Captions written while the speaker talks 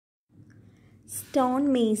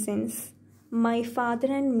Stone Masons, My Father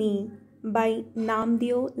and Me by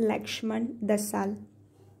Namdeo Laxman Dhasal.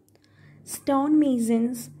 Stone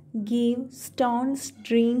masons give stones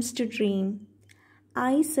dreams to dream.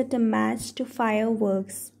 I set a match to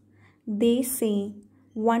fireworks. They say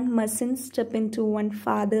one mustn't step into one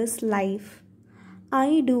father's life.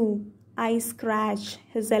 I do. I scratch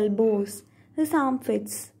his elbows, his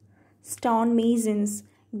armpits. Stone masons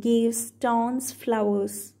gave stones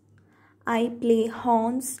flowers. I play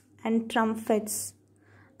horns and trumpets.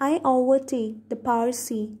 I overtake the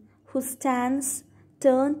Parsi who stands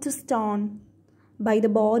turned to stone by the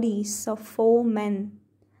bodies of 4 men.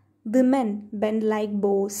 Women bend like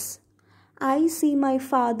bows. I see my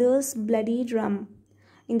father's bloody drum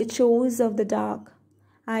in the chores of the dark.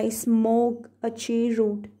 I smoke a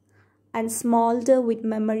cheroot and smolder with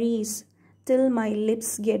memories till my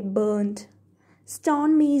lips get burned.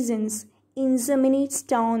 Stone masons inseminate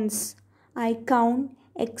stones. I count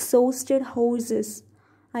exhausted horses.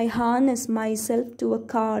 I harness myself to a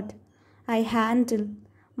cart. I handle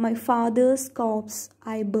my father's corpse.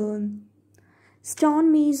 I burn.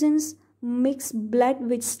 Stone masons mix blood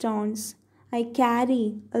with stones. I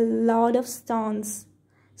carry a lot of stones.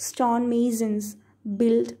 Stone masons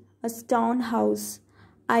build a stone house.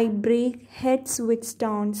 I break heads with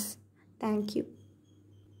stones. Thank you.